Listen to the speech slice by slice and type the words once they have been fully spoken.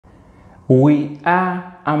We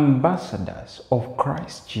are ambassadors of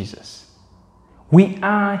Christ Jesus. We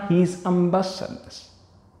are his ambassadors.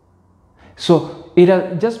 So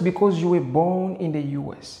just because you were born in the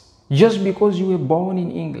US, just because you were born in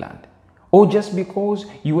England, or just because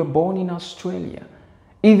you were born in Australia,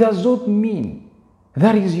 it does not mean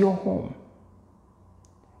that is your home.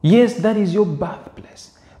 Yes, that is your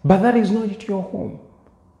birthplace, but that is not your home.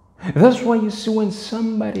 That's why you see when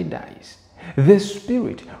somebody dies, the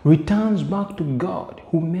spirit returns back to God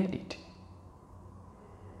who made it.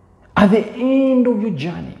 At the end of your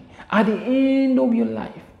journey, at the end of your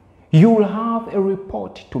life, you will have a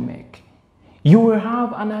report to make. You will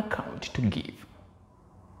have an account to give.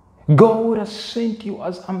 God has sent you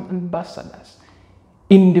as ambassadors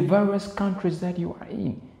in the various countries that you are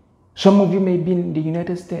in. Some of you may be in the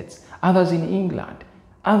United States, others in England,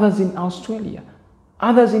 others in Australia,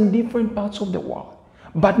 others in different parts of the world.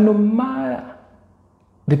 But no matter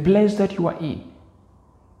the place that you are in,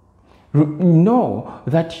 know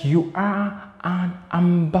that you are an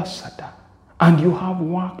ambassador and you have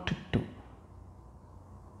work to do.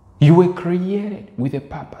 You were created with a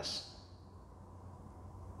purpose.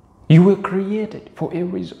 You were created for a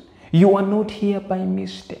reason. You are not here by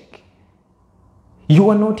mistake. You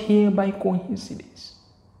are not here by coincidence.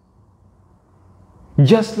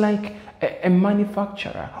 Just like a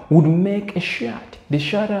manufacturer would make a shirt, the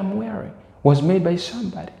shirt I'm wearing was made by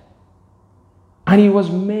somebody. And it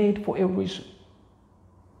was made for a reason.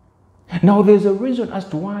 Now there's a reason as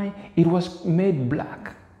to why it was made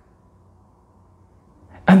black.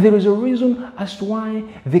 And there is a reason as to why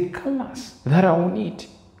the colors that are on it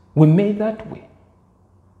were made that way.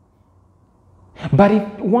 But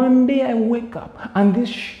if one day I wake up and this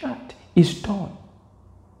shirt is torn,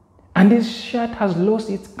 and this shirt has lost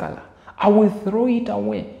its color, I will throw it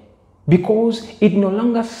away because it no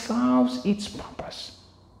longer serves its purpose.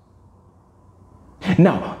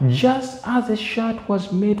 Now, just as a shirt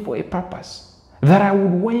was made for a purpose, that I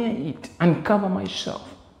would wear it and cover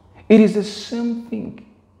myself, it is the same thing.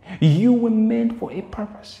 You were meant for a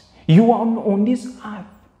purpose. You are on this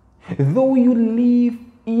earth. Though you live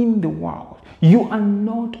in the world, you are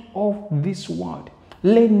not of this world.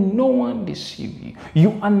 Let no one deceive you.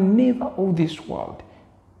 You are never of this world.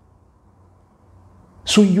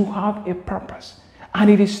 So you have a purpose. And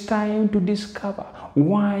it is time to discover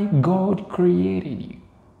why God created you.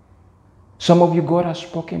 Some of you, God has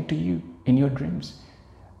spoken to you in your dreams.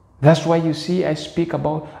 That's why you see I speak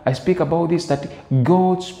about this, that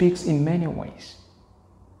God speaks in many ways.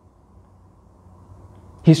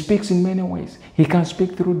 He speaks in many ways. He can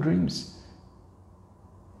speak through dreams.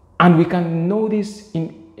 And we can know this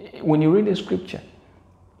when you read the scripture.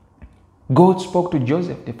 God spoke to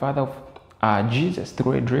Joseph, the father of Jesus,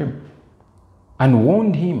 through a dream and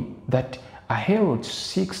warned him that a Herod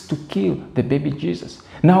seeks to kill the baby Jesus.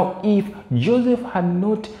 Now, if Joseph had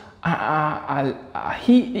not,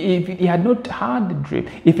 if he had not heard the dream,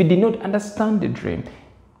 if he did not understand the dream,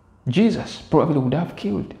 Jesus probably would have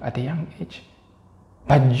killed at a young age.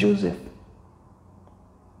 But Joseph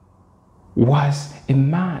was a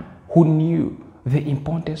man who knew the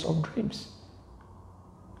importance of dreams.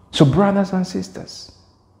 So, brothers and sisters,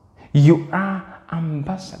 you are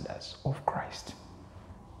ambassadors of Christ.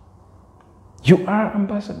 You are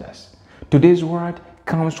ambassadors. Today's word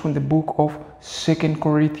comes from the book of 2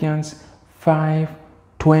 Corinthians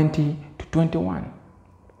 5:20 to 21.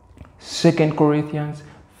 2 Corinthians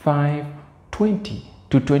 5:20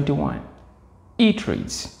 to 21. It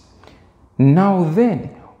reads, "Now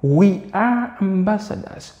then, we are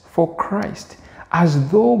ambassadors for Christ,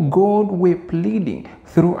 as though God were pleading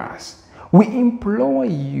through us. We implore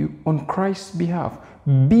you on Christ's behalf,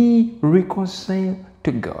 be reconciled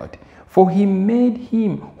to God. For he made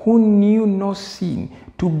him who knew no sin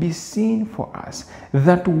to be sin for us,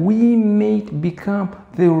 that we may become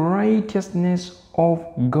the righteousness of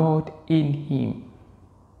God in him."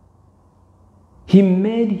 He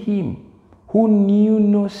made him who knew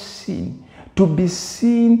no sin to be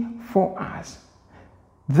sin for us,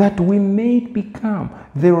 that we may become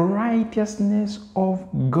the righteousness of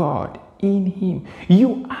God in him.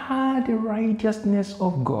 You are the righteousness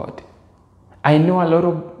of God. I know a lot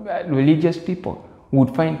of religious people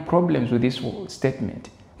would find problems with this statement,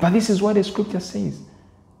 but this is what the scripture says.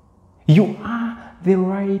 You are the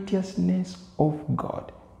righteousness of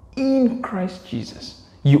God in Christ Jesus.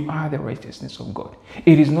 You are the righteousness of God.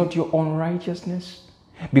 It is not your own righteousness,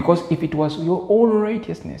 because if it was your own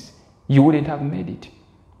righteousness, you wouldn't have made it.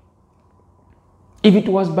 If it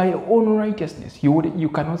was by your own righteousness, you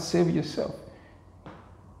cannot save yourself.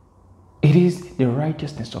 It is the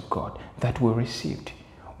righteousness of God that we received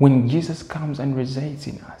When Jesus comes and resides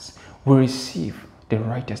in us, we receive the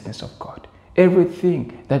righteousness of God.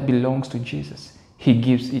 Everything that belongs to Jesus, he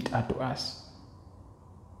gives it unto us.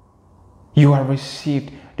 You have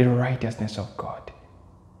received the righteousness of God.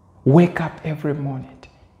 Wake up every morning.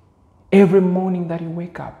 Every morning that you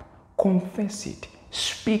wake up, confess it,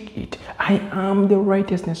 speak it. I am the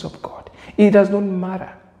righteousness of God. It does not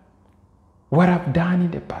matter what I've done in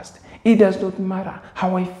the past. It does not matter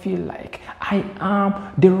how I feel like. I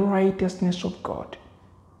am the righteousness of God.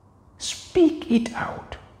 Speak it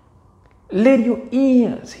out. Let your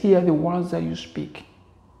ears hear the words that you speak.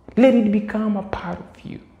 Let it become a part of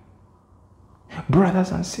you. Brothers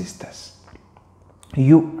and sisters,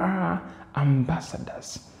 you are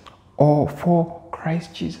ambassadors for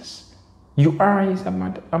Christ Jesus. You are his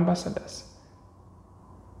ambassadors.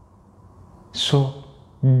 So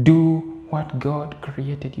do what God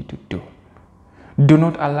created you to do. Do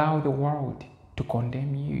not allow the world to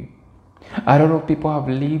condemn you. A lot of people have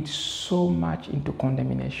lived so much into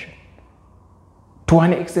condemnation, to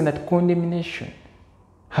an extent that condemnation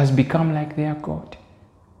has become like their God.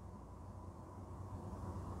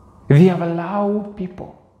 They have allowed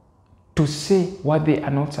people to say what they are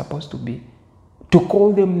not supposed to be, to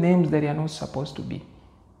call them names that they are not supposed to be.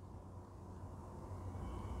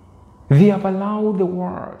 They have allowed the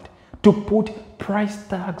world to put price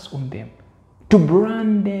tags on them, to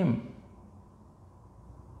brand them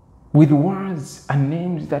with words and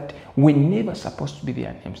names that were never supposed to be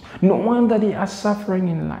their names. No wonder they are suffering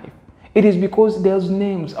in life. It is because those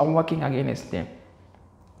names are working against them.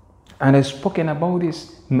 And I've spoken about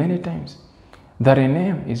this many times, that a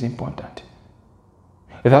name is important.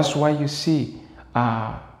 That's why you see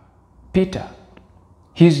Peter,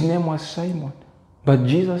 his name was Simon, but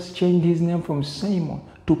Jesus changed his name from Simon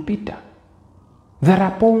to Peter.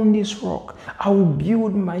 That upon this rock I will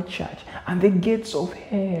build my church, and the gates of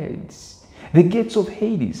Hades, the gates of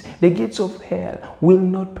Hades, the gates of hell will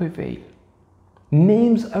not prevail.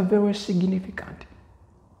 Names are very significant.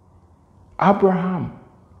 Abraham,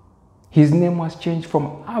 his name was changed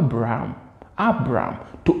from Abram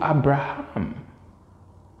to Abraham.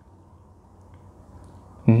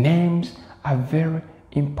 Names are very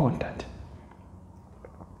important.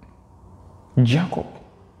 Jacob,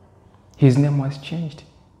 his name was changed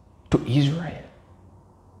to Israel.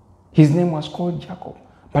 His name was called Jacob,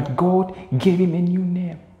 but God gave him a new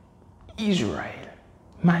name, Israel.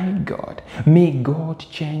 My God, may God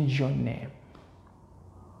change your name.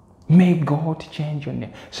 May God change your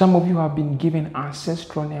name. Some of you have been given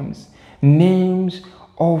ancestral names, names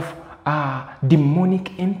of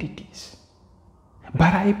demonic entities.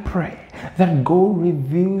 But I pray that God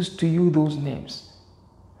reveals to you those names,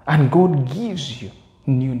 and God gives you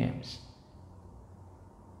new names.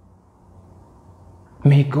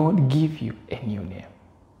 May God give you a new name.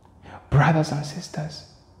 Brothers and sisters,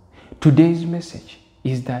 today's message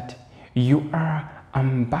is that you are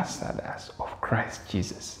ambassadors of Christ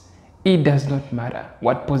Jesus. It does not matter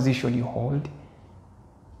what position you hold.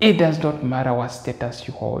 It does not matter what status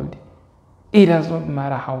you hold. It does not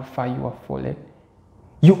matter how far you have fallen.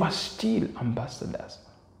 You are still ambassadors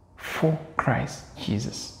for Christ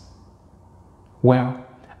Jesus. Well,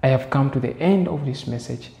 I have come to the end of this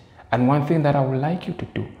message, and one thing that I would like you to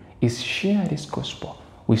do is share this gospel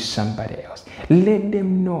with somebody else. Let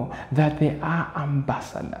them know that they are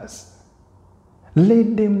ambassadors.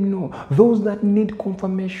 Let them know, those that need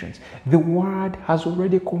confirmations, the word has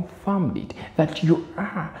already confirmed it, that you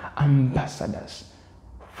are ambassadors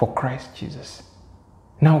for Christ Jesus.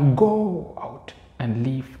 Now go out and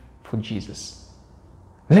live for Jesus.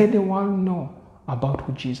 Let the world know about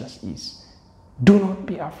who Jesus is. Do not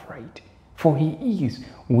be afraid, for he is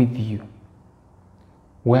with you.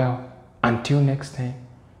 Well, until next time,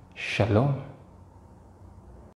 shalom.